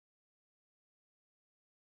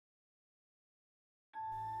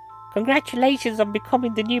Congratulations on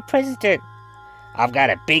becoming the new president. I've got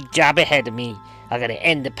a big job ahead of me. I gotta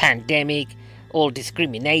end the pandemic, all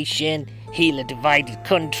discrimination, heal a divided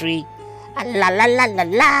country. La la la la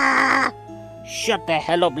la! Shut the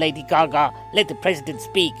hell up, Lady Gaga. Let the president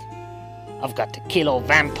speak. I've got to kill all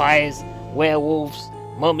vampires, werewolves,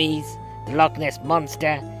 mummies, the Loch Ness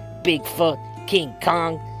Monster, Bigfoot, King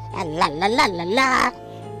Kong. La la la la la!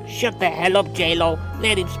 Shut the hell up, J-Lo.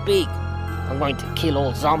 Let him speak. I'm going to kill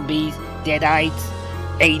all zombies, deadites,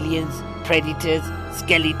 aliens, predators,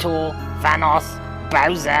 Skeletor, Thanos,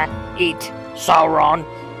 Bowser, It, Sauron,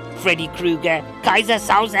 Freddy Krueger, Kaiser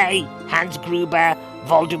Soze, Hans Gruber,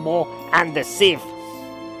 Voldemort, and the Sith.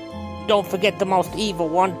 Don't forget the most evil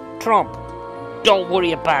one, Trump. Don't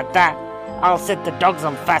worry about that. I'll set the dogs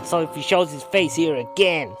on Fatso if he shows his face here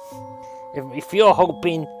again. If you're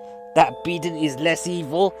hoping that Biden is less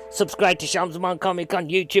evil, subscribe to Shamsman Comic on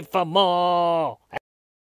YouTube for more.